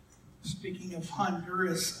Speaking of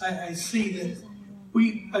Honduras, I see that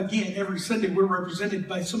we, again, every Sunday we're represented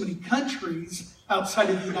by so many countries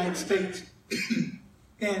outside of the United States.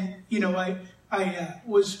 And, you know, I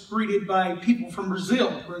was greeted by people from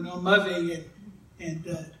Brazil, Bruno Mave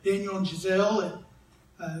and Daniel and Giselle.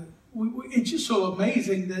 And it's just so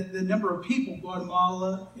amazing that the number of people,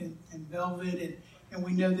 Guatemala and Velvet, and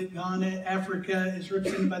we know that Ghana, Africa is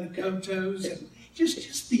represented by the Kotos. And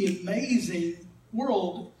just the amazing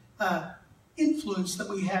world influence that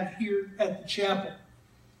we have here at the chapel.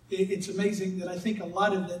 It's amazing that I think a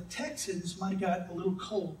lot of the Texans might have got a little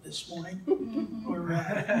cold this morning, or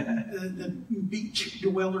the beach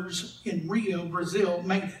dwellers in Rio, Brazil,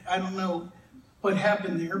 made it. I don't know what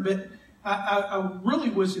happened there, but I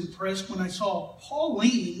really was impressed when I saw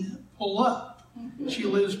Pauline pull up. She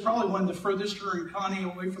lives probably one of the furthest, her and Connie,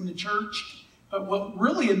 away from the church. But what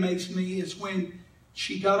really amazed me is when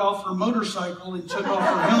she got off her motorcycle and took off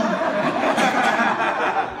her helmet.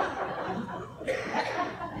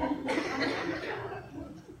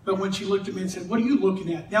 But when she looked at me and said, "What are you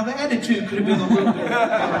looking at?" Now, the attitude could have been a little bit,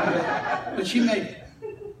 but she made it.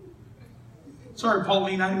 Sorry,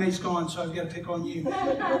 Pauline, Anime's gone, so I've got to pick on you.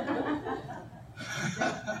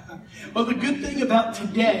 Well, the good thing about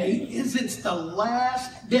today is it's the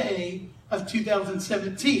last day of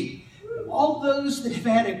 2017. All those that have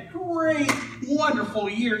had a great, wonderful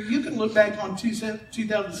year, you can look back on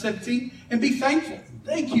 2017 and be thankful.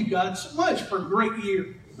 Thank you, God, so much for a great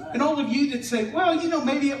year. And all of you that say, well, you know,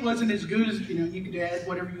 maybe it wasn't as good as, you know, you could add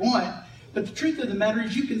whatever you want. But the truth of the matter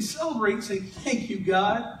is you can celebrate and say, thank you,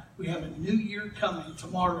 God. We have a new year coming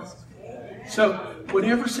tomorrow. So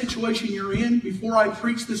whatever situation you're in, before I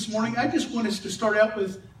preach this morning, I just want us to start out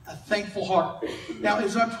with a thankful heart. Now,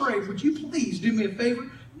 as I pray, would you please do me a favor?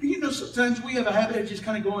 You know, sometimes we have a habit of just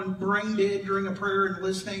kind of going brain dead during a prayer and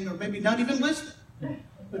listening, or maybe not even listening.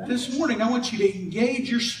 But this morning, I want you to engage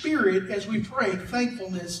your spirit as we pray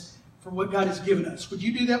thankfulness for what God has given us. Would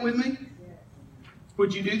you do that with me?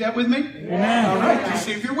 Would you do that with me? Yeah. All right, let's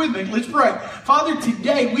see if you're with me. Let's pray. Father,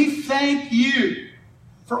 today we thank you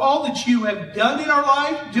for all that you have done in our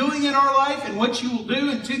life, doing in our life, and what you will do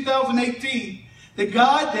in 2018. That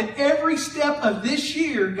God, that every step of this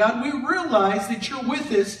year, God, we realize that you're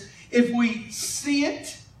with us if we see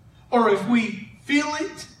it or if we feel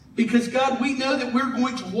it. Because, God, we know that we're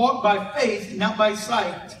going to walk by faith and not by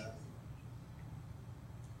sight.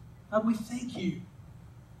 God, we thank you.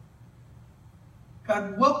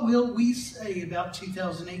 God, what will we say about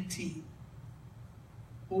 2018?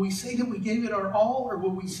 Will we say that we gave it our all, or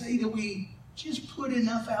will we say that we just put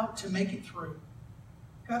enough out to make it through?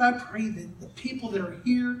 God, I pray that the people that are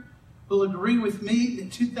here will agree with me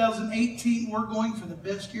that 2018 we're going for the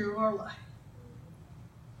best year of our life.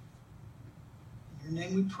 In your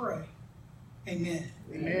name we pray. Amen.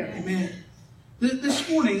 Amen. Amen. This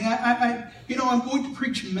morning, I'm going to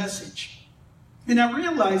preach a message. And I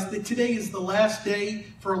realize that today is the last day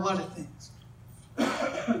for a lot of things.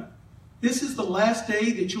 This is the last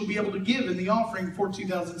day that you'll be able to give in the offering for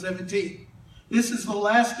 2017. This is the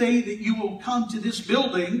last day that you will come to this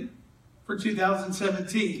building for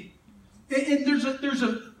 2017. And there's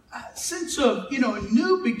a sense of, a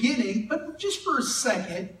new beginning, but just for a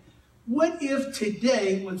second, what if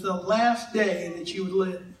today was the last day that you would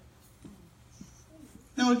live?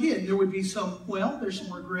 Now again, there would be there's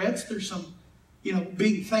some regrets, there's some,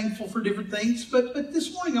 being thankful for different things, but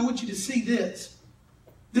this morning I want you to see this,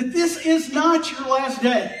 that this is not your last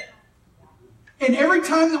day. And every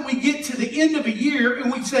time that we get to the end of a year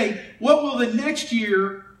and we say, what will the next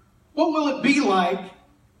year, what will it be like?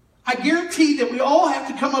 I guarantee that we all have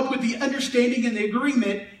to come up with the understanding and the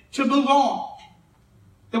agreement to move on.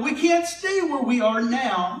 That we can't stay where we are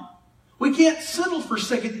now. We can't settle for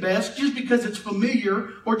second best just because it's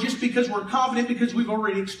familiar or just because we're confident because we've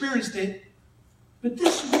already experienced it. But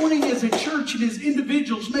this morning as a church and as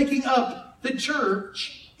individuals making up the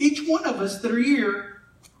church, each one of us that are here,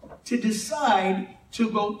 to decide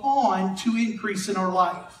to go on to increase in our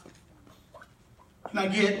life. Can I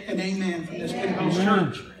get an amen from this Pentecostal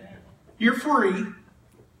church? You're free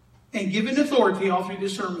and given authority all through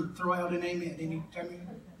this sermon. Throw out an amen anytime you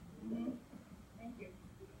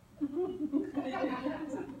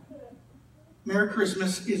Merry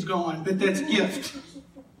Christmas is gone, but that's a gift.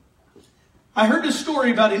 I heard a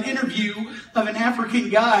story about an interview of an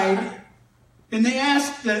African guide, and they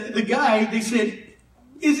asked the guide, they said,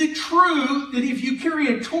 is it true that if you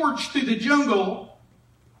carry a torch through the jungle,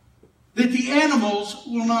 that the animals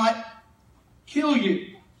will not kill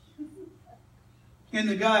you? And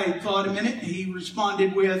the guy thought a minute, and he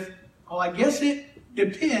responded with, well, I guess it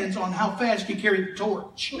depends on how fast you carry the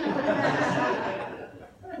torch.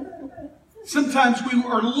 Sometimes we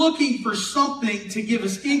are looking for something to give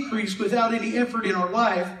us increase without any effort in our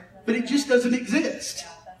life, but it just doesn't exist.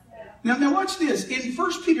 Now watch this. In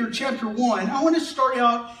 1 Peter chapter 1, I want to start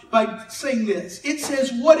out by saying this. It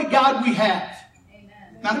says, what a God we have.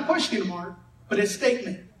 Amen. Not a question mark, but a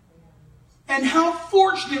statement. And how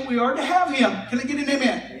fortunate we are to have Him. Can I get an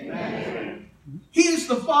amen? Amen. He is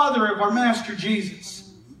the Father of our Master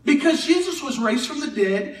Jesus. Because Jesus was raised from the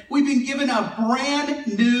dead, we've been given a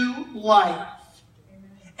brand new life.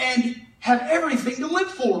 And have everything to live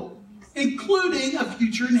for, including a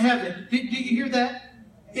future in heaven. Did you hear that?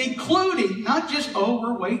 Including, not just,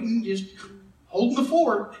 we're waiting, just holding the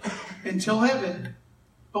fort until heaven.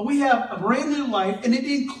 But we have a brand new life, and it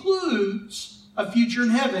includes a future in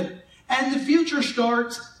heaven. And the future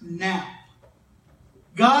starts now.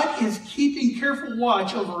 God is keeping careful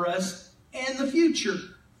watch over us and the future.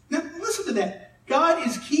 Now, listen to that. God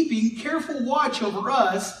is keeping careful watch over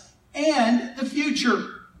us and the future.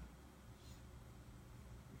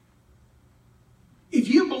 If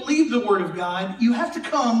you believe the Word of God, you have to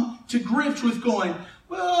come to grips with going,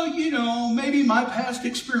 well, maybe my past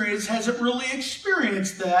experience hasn't really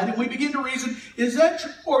experienced that. And we begin to reason, is that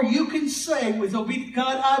true? Or you can say with obedience,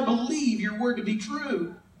 God, I believe your Word to be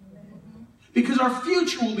true. Because our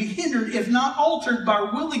future will be hindered, if not altered, by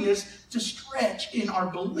our willingness to stretch in our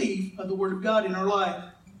belief of the Word of God in our life.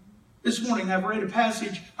 This morning I'm going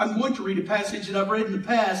to read a passage that I've read in the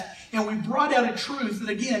past, and we brought out a truth that,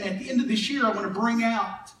 again, at the end of this year, I want to bring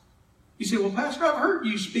out. You say, well, Pastor, I've heard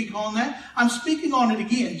you speak on that. I'm speaking on it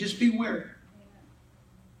again. Just be aware.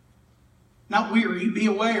 Not weary, be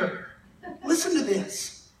aware. Listen to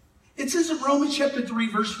this. It says in Romans chapter 3,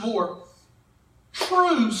 verse 4,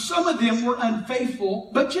 true, some of them were unfaithful,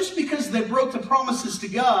 but just because they broke the promises to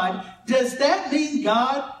God, does that mean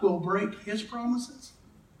God will break His promises?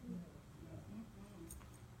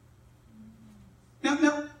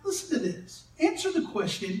 Now, listen to this. Answer the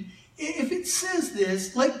question. If it says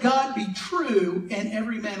this, let God be true and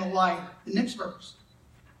every man a liar. The next verse.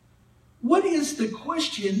 What is the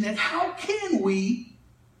question that how can we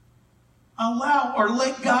allow or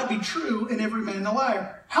let God be true and every man a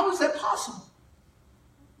liar? How is that possible?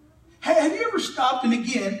 Have you ever stopped and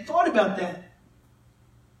again thought about that?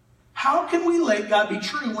 How can we let God be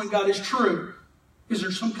true when God is true? Is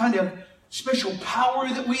there some kind of special power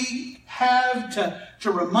that we have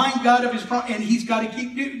to remind God of His promise, and He's got to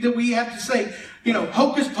keep, that we have to say,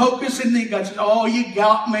 hocus pocus, and then God says, oh, you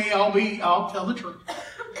got me, I'll tell the truth.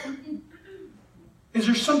 Is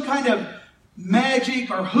there some kind of magic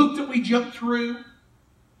or hoop that we jump through?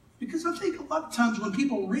 Because I think a lot of times when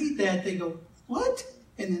people read that, they go, what?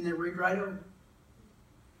 And then they read right over.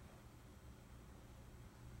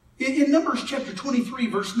 In Numbers chapter 23,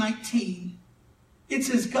 verse 19, it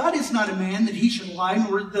says, God is not a man that He should lie,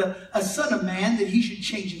 nor a son of man that He should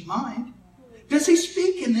change His mind. Does He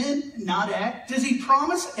speak and then not act? Does He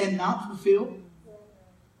promise and not fulfill?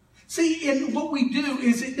 See, and what we do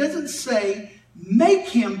is it doesn't say, make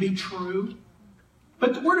Him be true.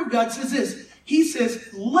 But the Word of God says this. He says,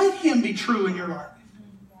 let Him be true in your life.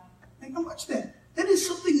 Now watch that. That is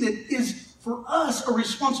something that is, for us, a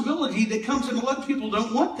responsibility that comes, and a lot of people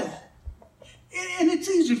don't want that. And it's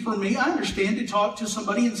easy for me, I understand, to talk to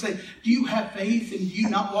somebody and say, do you have faith and do you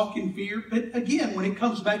not walk in fear? But again, when it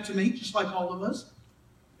comes back to me, just like all of us,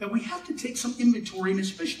 that we have to take some inventory, and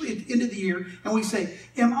especially at the end of the year, and we say,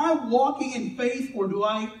 am I walking in faith, or do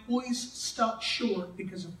I always stop short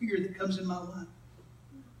because of fear that comes in my life?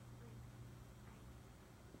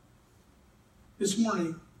 This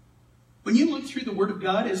morning, when you look through the Word of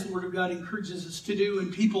God, as the Word of God encourages us to do,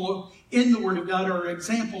 and people in the Word of God are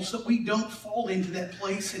examples that we don't fall into that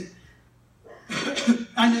place. And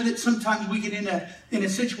I know that sometimes we get in a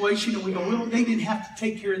situation and we go, well, they didn't have to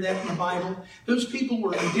take care of that in the Bible. Those people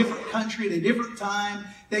were in a different country at a different time.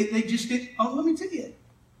 They just didn't. Oh, let me tell you.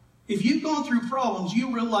 If you've gone through problems,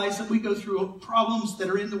 you realize that we go through problems that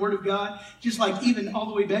are in the Word of God, just like even all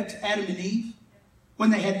the way back to Adam and Eve,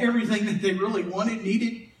 when they had everything that they really wanted,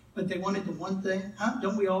 needed, but they wanted the one thing.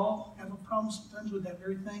 Don't we all have a problem sometimes with that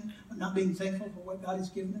very thing? Of not being thankful for what God has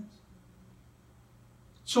given us?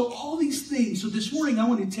 So all these things. So this morning I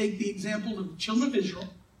want to take the example of the children of Israel.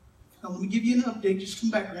 Now let me give you an update, just some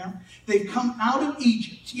background. They've come out of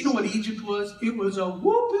Egypt. You know what Egypt was? It was a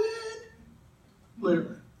whooping.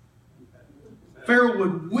 Literally. Pharaoh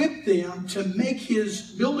would whip them to make his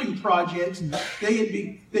building projects.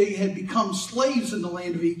 They had become slaves in the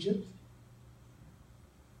land of Egypt.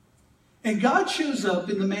 And God shows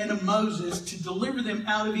up in the man of Moses to deliver them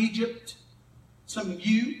out of Egypt. Some of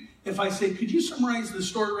you if I said, could you summarize the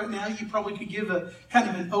story right now? You probably could give a kind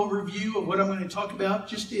of an overview of what I'm going to talk about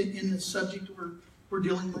just in the subject we're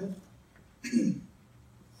dealing with.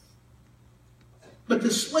 But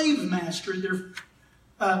the slave master, their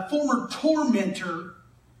former tormentor,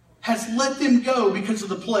 has let them go because of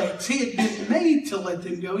the plagues. He had been made to let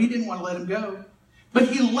them go. He didn't want to let them go. But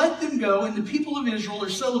he let them go, and the people of Israel are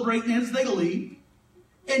celebrating as they leave.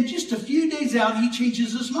 And just a few days out, he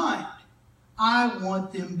changes his mind. I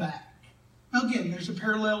want them back. Now again, there's a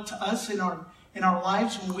parallel to us in our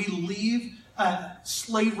lives when we leave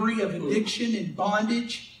slavery of addiction and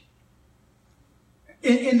bondage.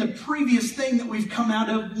 And the previous thing that we've come out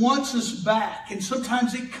of wants us back. And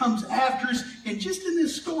sometimes it comes after us. And just in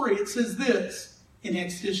this story, it says this in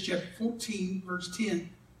Exodus chapter 14, verse 10.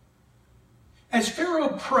 As Pharaoh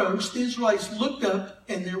approached, the Israelites looked up,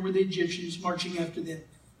 and there were the Egyptians marching after them.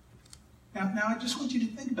 Now I just want you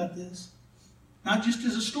to think about this. Not just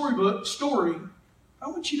as a story. I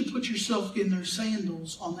want you to put yourself in their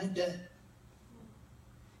sandals on that day.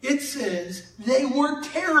 It says, they were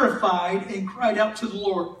terrified and cried out to the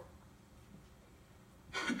Lord.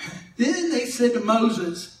 Then they said to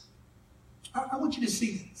Moses, I want you to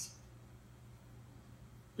see this.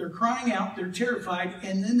 They're crying out, they're terrified,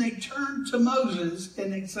 and then they turn to Moses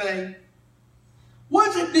and they say,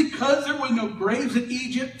 was it because there were no graves in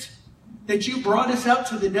Egypt that you brought us out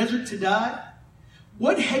to the desert to die?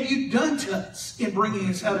 What have you done to us in bringing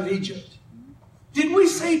us out of Egypt? Did we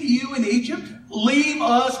say to you in Egypt, leave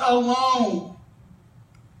us alone?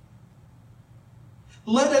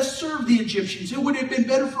 Let us serve the Egyptians. It would have been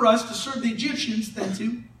better for us to serve the Egyptians than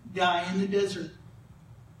to die in the desert.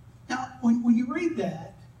 Now, when you read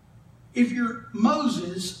that, if you're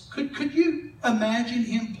Moses, could you imagine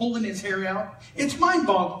him pulling his hair out? It's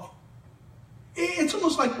mind-boggling. It's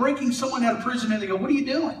almost like breaking someone out of prison and they go, what are you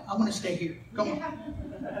doing? I want to stay here. Come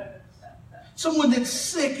on. Someone that's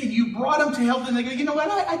sick and you brought them to health and they go, you know what,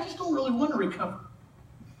 I just don't really want to recover.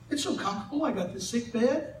 It's so comfortable. I got this sick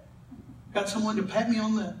bed. Got someone to pat me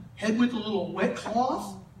on the head with a little wet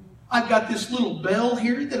cloth. I've got this little bell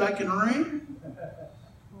here that I can ring.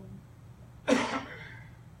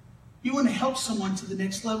 You want to help someone to the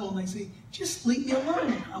next level and they say, just leave me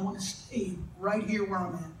alone. I want to stay right here where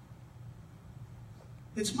I'm at.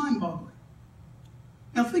 It's mind-boggling.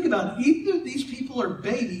 Now think about it. Either these people are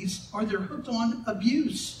babies or they're hooked on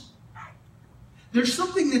abuse. There's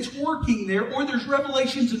something that's working there, or there's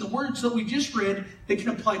revelations in the words that we just read that can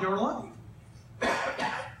apply to our life.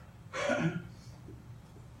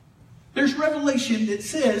 There's revelation that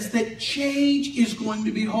says that change is going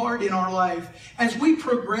to be hard in our life. As we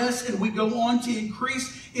progress and we go on to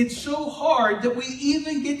increase, it's so hard that we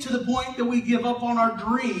even get to the point that we give up on our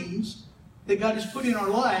dreams that God has put in our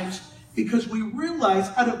lives, because we realize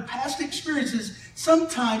out of past experiences,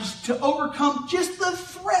 sometimes to overcome just the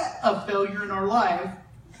threat of failure in our life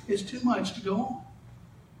is too much to go on.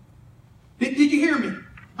 Did you hear me?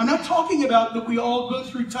 I'm not talking about that we all go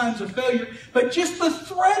through times of failure, but just the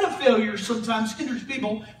threat of failure sometimes hinders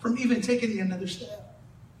people from even taking another step.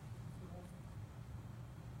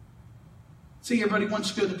 See, everybody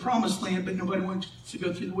wants to go to the promised land, but nobody wants to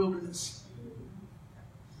go through the wilderness.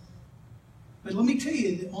 But let me tell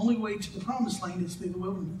you, the only way to the promised land is through the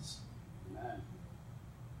wilderness.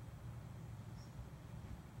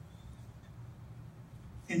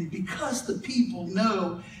 And because the people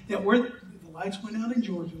know that the lights went out in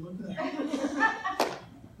Georgia, look at that.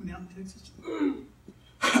 Went out in Texas.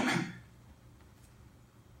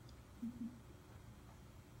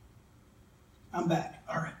 I'm back.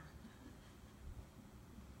 All right.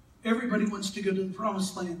 Everybody wants to go to the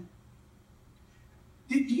promised land.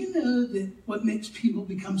 Do you know that what makes people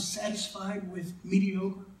become satisfied with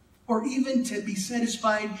mediocre, or even to be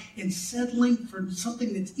satisfied in settling for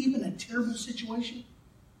something that's even a terrible situation?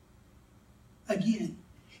 Again,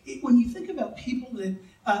 when you think about people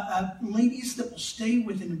that, ladies that will stay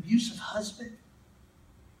with an abusive husband,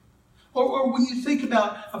 or when you think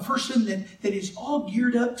about a person that is all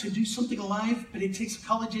geared up to do something in life, but it takes a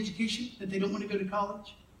college education, that they don't want to go to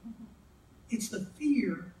college, it's the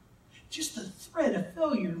fear. Just the threat of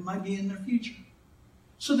failure might be in their future.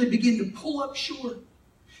 So they begin to pull up short.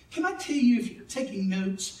 Can I tell you, if you're taking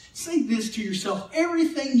notes, say this to yourself: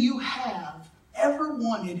 everything you have ever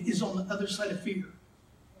wanted is on the other side of fear.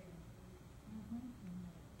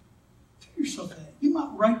 Tell yourself that. You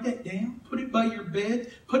might write that down, put it by your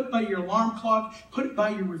bed, put it by your alarm clock, put it by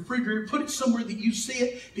your refrigerator, put it somewhere that you see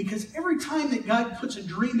it, because every time that God puts a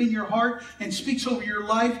dream in your heart and speaks over your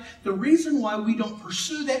life, the reason why we don't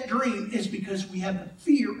pursue that dream is because we have the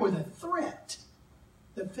fear or the threat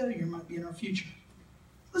that failure might be in our future.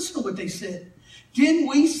 Listen to what they said. Didn't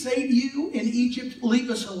we say to you in Egypt, leave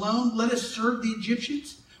us alone, let us serve the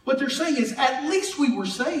Egyptians? What they're saying is, at least we were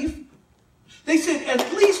safe. They said,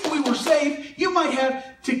 at least we were safe. You might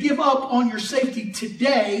have to give up on your safety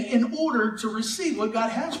today in order to receive what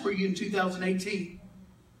God has for you in 2018.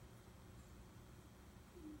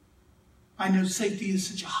 I know safety is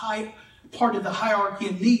such a high part of the hierarchy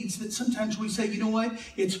of needs that sometimes we say, you know what?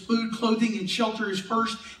 It's food, clothing, and shelter is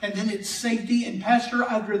first, and then it's safety. And Pastor,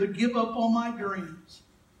 I'd rather give up on my dreams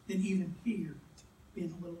than even fear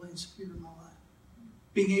being a little insecure in my life.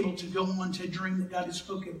 Being able to go on to a dream that God has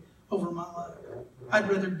spoken over my life. I'd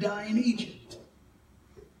rather die in Egypt.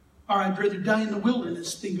 Or I'd rather die in the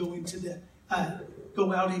wilderness than go out into the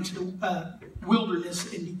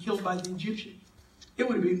wilderness and be killed by the Egyptians. It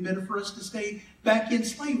would have been better for us to stay back in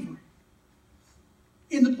slavery.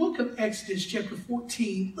 In the book of Exodus, chapter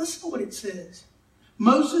 14, listen to what it says.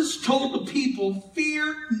 Moses told the people,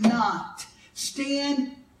 fear not.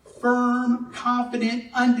 Stand firm, confident,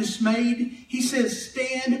 undismayed. He says,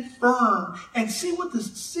 stand firm and see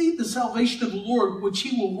the salvation of the Lord, which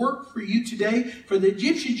he will work for you today. For the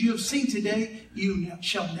Egyptians you have seen today, you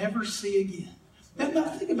shall never see again. Now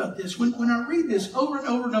think about this. When I read this over and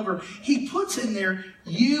over and over, he puts in there,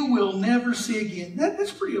 you will never see again.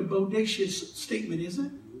 That's pretty a bodacious statement, isn't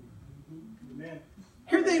it? Amen.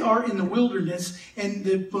 Here they are in the wilderness, and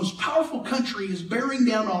the most powerful country is bearing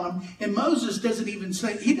down on them, and Moses doesn't even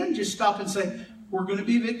say, he doesn't just stop and say, we're going to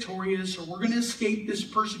be victorious, or we're going to escape this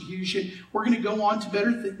persecution, we're going to go on to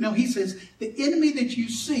better things. No, he says, the enemy that you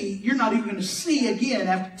see, you're not even going to see again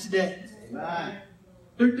after today. Amen.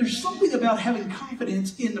 There's something about having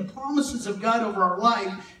confidence in the promises of God over our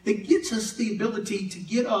life that gets us the ability to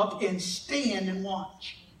get up and stand and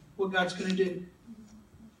watch what God's going to do.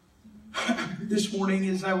 This morning,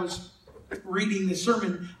 as I was reading the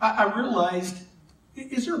sermon, I realized,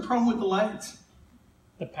 is there a problem with the lights?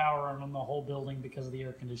 The power on the whole building because of the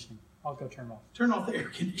air conditioning. I'll go turn it off. Turn off the air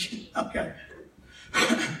conditioning. Okay.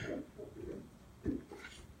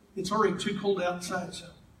 It's already too cold outside, so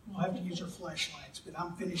we'll have to use our flashlights, but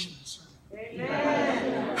I'm finishing the sermon.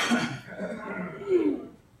 Amen.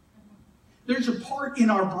 There's a part in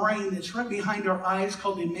our brain that's right behind our eyes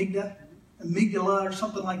called the amygdala or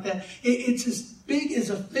something like that. It's as big as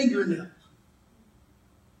a fingernail.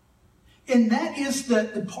 And that is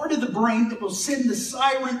the part of the brain that will send the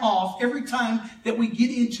siren off every time that we get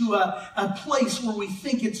into a place where we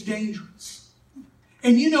think it's dangerous.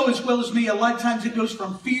 And you know as well as me, a lot of times it goes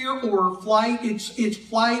from fear or flight. It's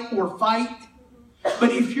flight or fight. But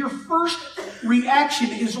if your first reaction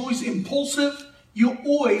is always impulsive, you'll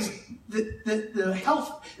always, the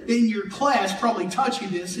health in your class probably taught you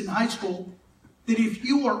this in high school, that if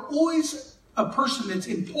you are always a person that's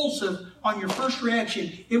impulsive on your first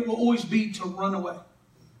reaction, it will always be to run away.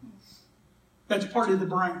 That's part of the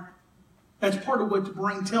brain. That's part of what the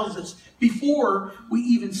brain tells us before we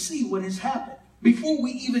even see what has happened. Before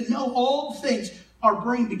we even know all the things, our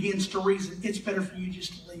brain begins to reason, it's better for you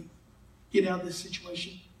just to leave. Get out of this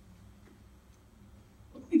situation.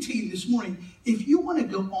 Let me tell you this morning, if you want to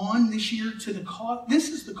go on this year to the cost, this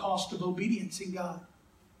is the cost of obedience in God.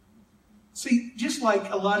 See, just like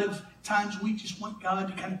a lot of times we just want God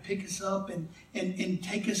to kind of pick us up and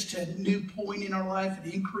take us to a new point in our life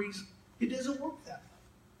and increase, it doesn't work that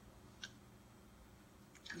way.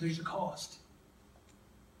 There's a cost.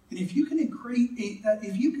 And if you can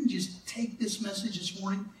if you can just take this message this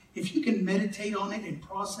morning, if you can meditate on it and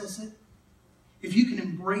process it, if you can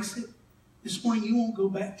embrace it, this morning you won't go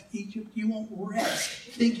back to Egypt. You won't rest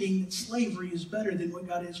thinking that slavery is better than what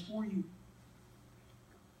God has for you.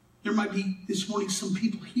 There might be this morning some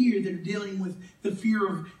people here that are dealing with the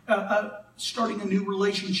fear of starting a new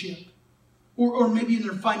relationship. Or maybe in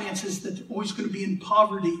their finances that they're always going to be in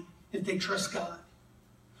poverty if they trust God.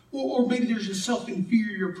 Or maybe there's a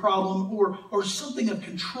self-inferior problem or something of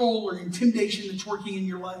control or intimidation that's working in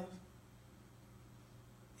your life.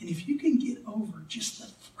 And if you can get over just the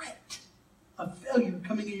threat of failure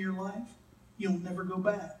coming in your life, you'll never go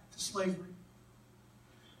back to slavery.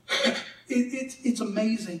 It's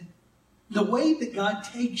amazing. The way that God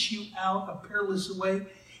takes you out a perilous way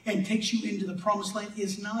and takes you into the promised land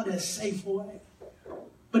is not a safe way.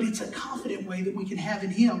 But it's a confident way that we can have in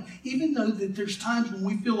Him. Even though that there's times when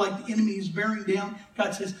we feel like the enemy is bearing down,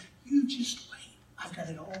 God says, you just wait. I've got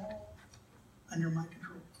it all under my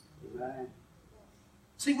control. Right.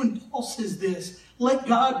 See, when Paul says this, let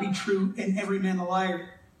God be true and every man a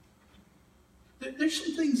liar. There's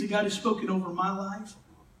some things that God has spoken over my life.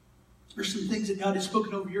 There's some things that God has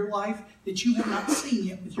spoken over your life that you have not seen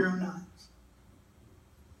yet with your own eyes.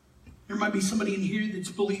 There might be somebody in here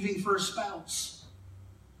that's believing for a spouse.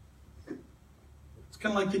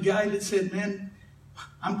 kind of like the guy that said, man,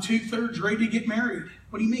 I'm 2/3 ready to get married.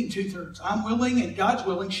 What do you mean 2/3? I'm willing and God's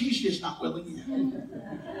willing. She's just not willing yet.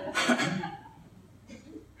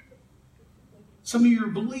 Some of you are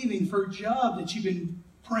believing for a job that you've been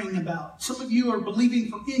praying about. Some of you are believing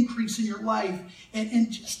for increase in your life.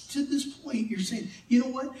 And just to this point, you're saying, you know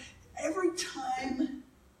what? Every time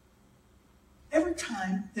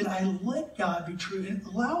that I let God be true and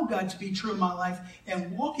allow God to be true in my life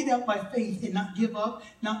and walk it out by faith and not give up,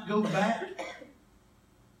 not go back,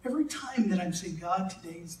 every time that I'm saying, God,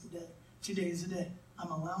 today is the day. Today is the day.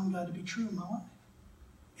 I'm allowing God to be true in my life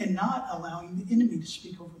and not allowing the enemy to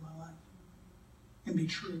speak over my life and be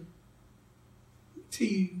true. To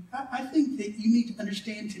you, I think that you need to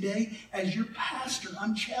understand today, as your pastor,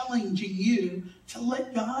 I'm challenging you to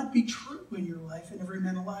let God be true in your life and every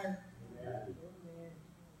man a liar. Amen.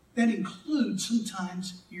 That includes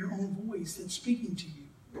sometimes your own voice that's speaking to you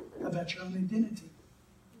about your own identity.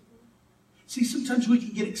 See, sometimes we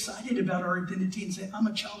can get excited about our identity and say, I'm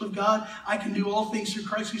a child of God. I can do all things through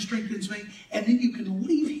Christ who strengthens me. And then you can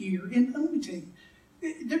leave here. And let me tell you,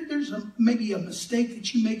 there's maybe a mistake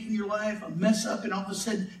that you make in your life, a mess up, and all of a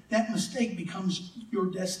sudden that mistake becomes your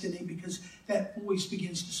destiny because that voice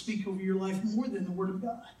begins to speak over your life more than the Word of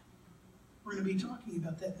God. We're going to be talking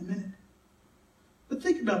about that in a minute. But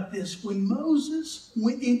think about this. When Moses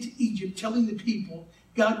went into Egypt telling the people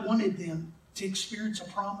God wanted them to experience a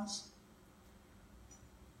promise,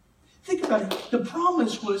 think about it. The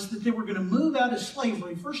promise was that they were going to move out of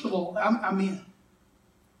slavery. First of all, I'm in.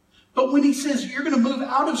 But when he says you're going to move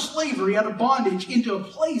out of slavery, out of bondage, into a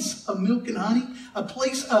place of milk and honey, a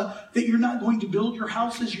place that you're not going to build your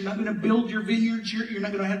houses, you're not going to build your vineyards, you're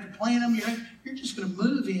not going to have to plant them, you're just going to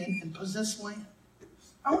move in and possess land.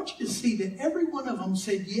 I want you to see that every one of them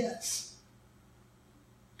said yes.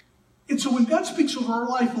 And so when God speaks over our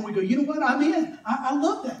life and we go, you know what, I'm in. I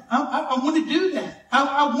love that. I want to do that.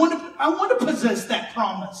 I want to possess that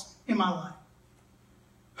promise in my life.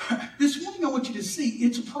 This morning I want you to see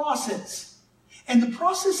it's a process. And the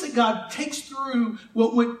process that God takes through,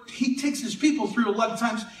 what he takes his people through a lot of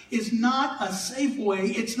times, is not a safe way.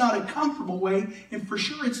 It's not a comfortable way. And for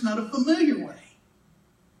sure it's not a familiar way.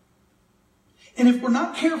 And if we're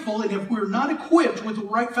not careful and if we're not equipped with the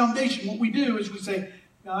right foundation, what we do is we say,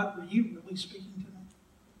 God, were you really speaking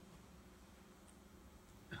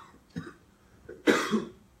to me?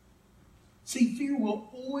 See, fear will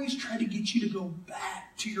always try to get you to go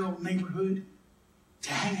back to your old neighborhood,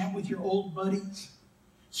 to hang out with your old buddies,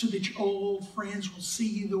 so that your old friends will see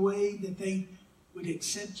you the way that they would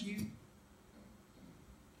accept you.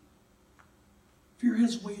 Fear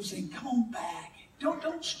has a way of saying, come on back.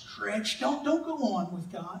 Don't stretch. Don't go on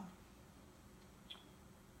with God.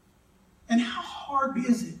 And how hard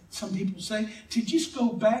is it, some people say, to just go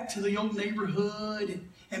back to the old neighborhood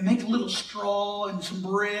and make a little straw and some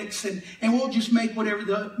bricks and we'll just make whatever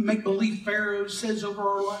the make-believe Pharaoh says over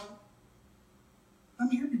our life? I'm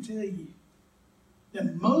here to tell you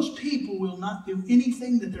that most people will not do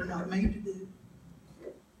anything that they're not made to do.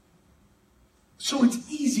 So it's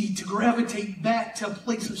easy to gravitate back to a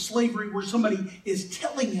place of slavery where somebody is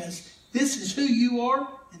telling us, this is who you are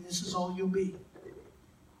and this is all you'll be.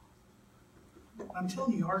 I'm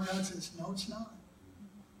telling you, our God says, no, it's not.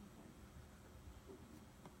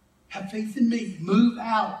 Have faith in me. Move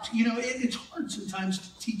out. You know, it's hard sometimes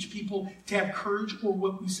to teach people to have courage, or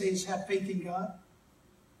what we say is have faith in God.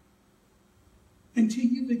 Until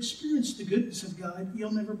you've experienced the goodness of God,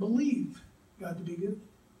 you'll never believe God to be good.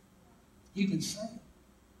 You can say it.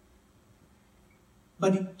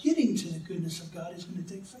 But getting to the goodness of God is going to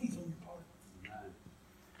take faith on your part.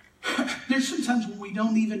 There's sometimes when we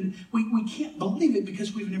don't even, we can't believe it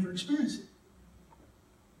because we've never experienced it.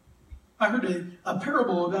 I heard a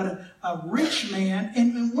parable about a rich man,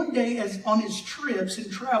 and one day as on his trips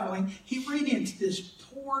and traveling, he ran into this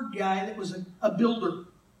poor guy that was a builder.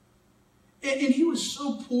 And he was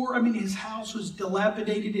so poor, I mean, his house was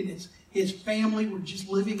dilapidated and his family were just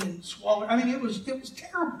living in squalor. I mean, it was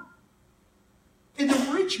terrible. And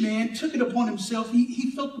the rich man took it upon himself.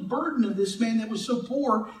 He felt the burden of this man that was so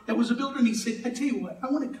poor, that was a builder. And he said, I tell you what,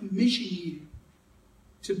 I want to commission you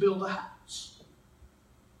to build a house.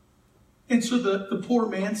 And so the poor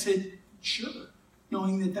man said, sure,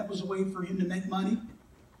 knowing that was a way for him to make money.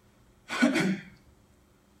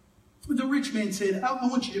 The rich man said, I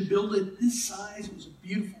want you to build it this size. It was a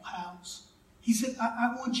beautiful house. He said,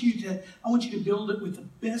 I want you to build it with the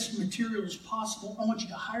best materials possible. I want you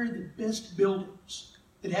to hire the best builders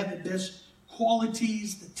that have the best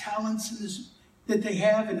qualities, the talents that they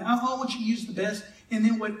have, and I want you to use the best. And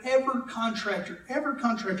then whatever contractor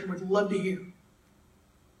would love to hear,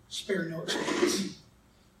 spare no expense.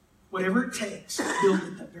 Whatever it takes, build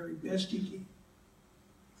it the very best you can.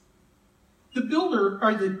 The builder,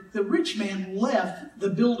 or the rich man left the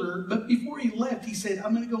builder, but before he left, he said,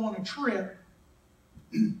 I'm going to go on a trip,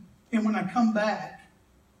 and when I come back,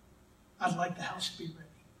 I'd like the house to be ready.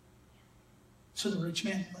 So the rich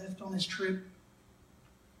man left on his trip.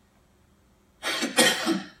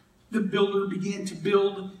 The builder began to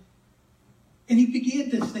build, and he began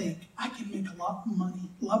to think, I can make a lot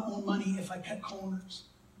more money if I cut corners.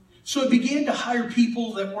 So he began to hire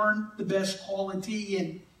people that weren't the best quality,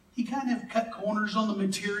 and he kind of cut corners on the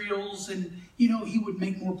materials, and, he would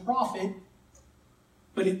make more profit,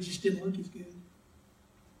 but it just didn't look as good.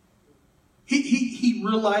 He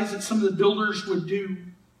realized that some of the builders would do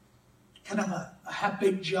kind of a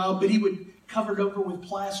half-baked job, but he would cover it over with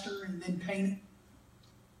plaster and then paint it.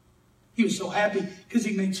 He was so happy because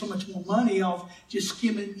he made so much more money off just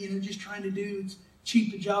skimming, just trying to do as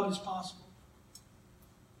cheap a job as possible.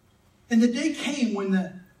 And the day came when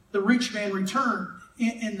the rich man returned,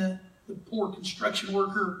 and the poor construction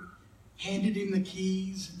worker handed him the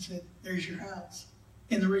keys and said, there's your house.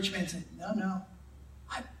 And the rich man said, no,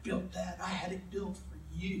 I built that. I had it built for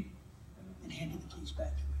you. And handed the keys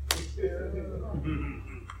back to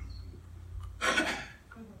him.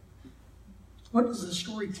 What does the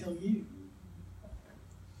story tell you?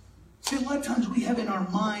 See, a lot of times we have in our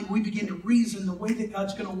mind, we begin to reason the way that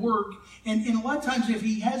God's going to work. And a lot of times if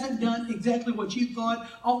he hasn't done exactly what you thought,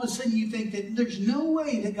 all of a sudden you think that there's no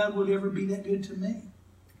way that God would ever be that good to me.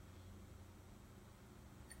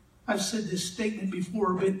 I've said this statement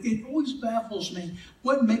before, but it always baffles me.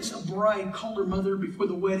 What makes a bride call her mother before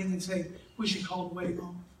the wedding and say, we should call the wedding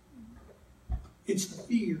off? It's the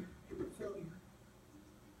fear of failure.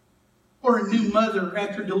 Or a new mother,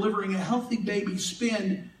 after delivering a healthy baby,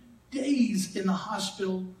 spend days in the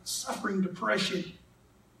hospital suffering depression.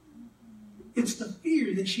 It's the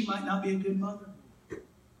fear that she might not be a good mother.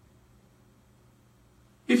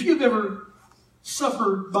 If you've ever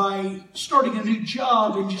suffered by starting a new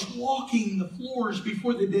job and just walking the floors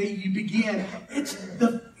before the day you begin, it's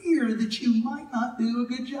the fear that you might not do a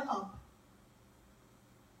good job.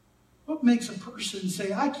 What makes a person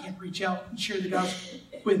say, I can't reach out and share the gospel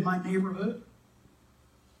with my neighborhood?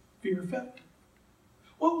 Fear of failure.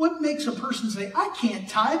 Well, what makes a person say, I can't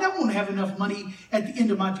tithe, I won't have enough money at the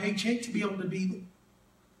end of my paycheck to be able to be there?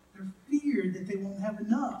 Their fear that they won't have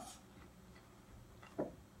enough.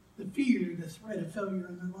 The fear, the threat of failure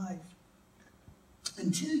in their life.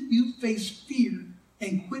 Until you face fear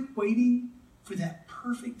and quit waiting for that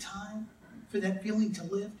perfect time, for that feeling to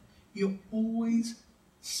lift, you'll always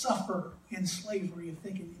suffer in slavery of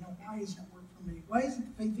thinking, why isn't it work for me? Why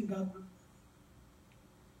isn't the faith in God work?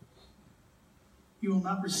 You will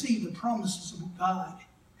not receive the promises of what God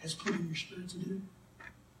has put in your spirit to do.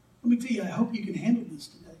 Let me tell you, I hope you can handle this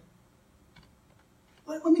today.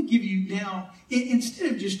 Let me give you now,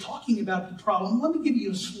 instead of just talking about the problem, let me give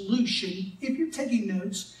you a solution. If you're taking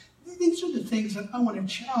notes, these are the things that I want to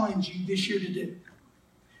challenge you this year to do.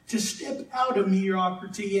 To step out of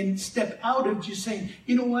mediocrity and step out of just saying,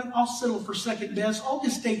 you know what, I'll settle for second best. I'll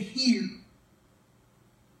just stay here.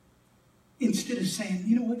 Instead of saying,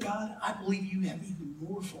 you know what, God, I believe you have even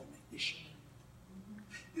more for me this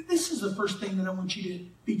year. This is the first thing that I want you to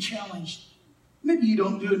be challenged. Maybe you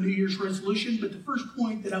don't do a New Year's resolution, but the first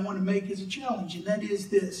point that I want to make is a challenge, and that is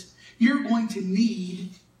this. You're going to need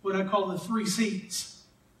what I call the 3 C's.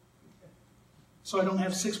 So I don't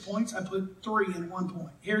have 6 points. I put 3 in 1 point.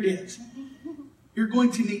 Here it is. You're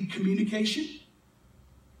going to need communication.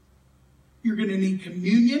 You're going to need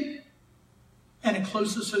communion and a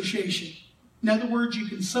close association. In other words, you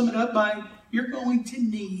can sum it up by you're going to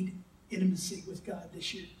need intimacy with God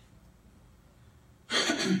this year.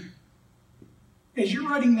 As you're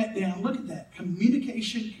writing that down, look at that.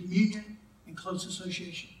 Communication, communion, and close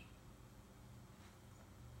association.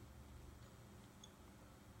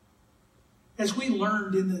 As we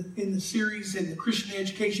learned in the series in the Christian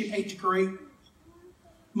Education 8 to Great,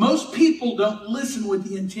 most people don't listen with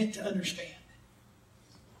the intent to understand.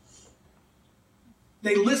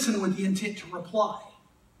 They listen with the intent to reply.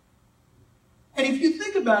 And if you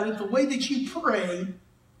think about it, the way that you pray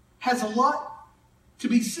has a lot to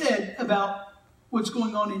be said about what's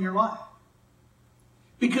going on in your life.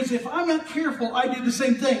 Because if I'm not careful, I do the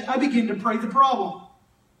same thing. I begin to pray the problem.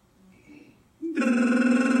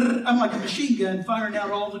 I'm like a machine gun firing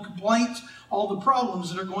out all the complaints, all the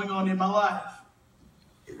problems that are going on in my life.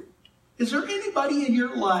 Is there anybody in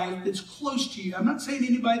your life that's close to you? I'm not saying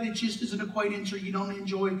anybody that just is an acquaintance or you don't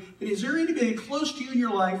enjoy, but is there anybody close to you in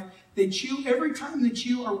your life that you, every time that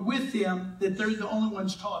you are with them, that they're the only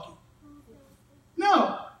ones talking?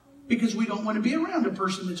 No. because we don't want to be around a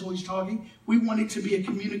person that's always talking. We want it to be a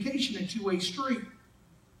communication, a two-way street.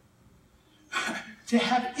 To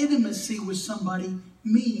have intimacy with somebody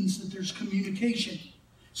means that there's communication.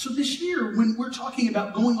 So this year, when we're talking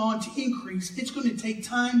about going on to increase, it's going to take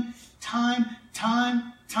time.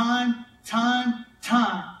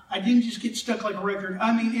 I didn't just get stuck like a record.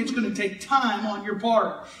 I mean, it's going to take time on your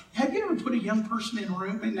part. Have you ever put a young person in a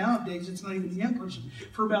room, and nowadays it's not even a young person,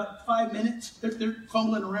 for about 5 minutes, they're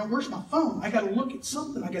fumbling around. Where's my phone? I got to look at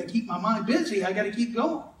something. I got to keep my mind busy. I got to keep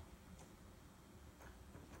going.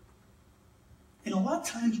 And a lot of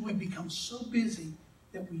times we become so busy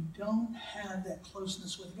that we don't have that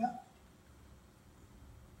closeness with God.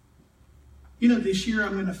 You know, this year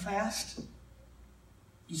I'm going to fast.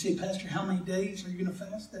 You say, Pastor, how many days are you going to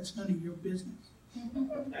fast? That's none of your business.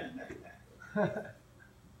 But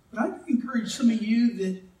I'd encourage some of you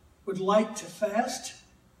that would like to fast.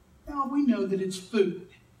 Now, we know that it's food.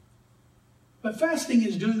 But fasting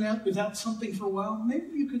is doing that without something for a while.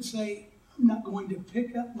 Maybe you could say, I'm not going to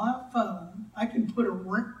pick up my phone. I can put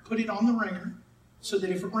it on the ringer so that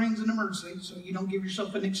if it rings an emergency, so you don't give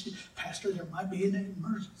yourself an excuse. Pastor, there might be an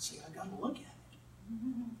emergency. I got to look at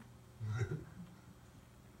it.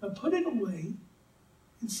 But put it away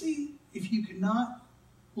and see if you cannot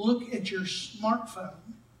look at your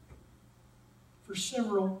smartphone for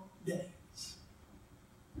several days.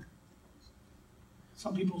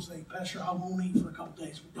 Some people say, Pastor, I won't eat for a couple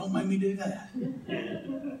days. But don't make me do that.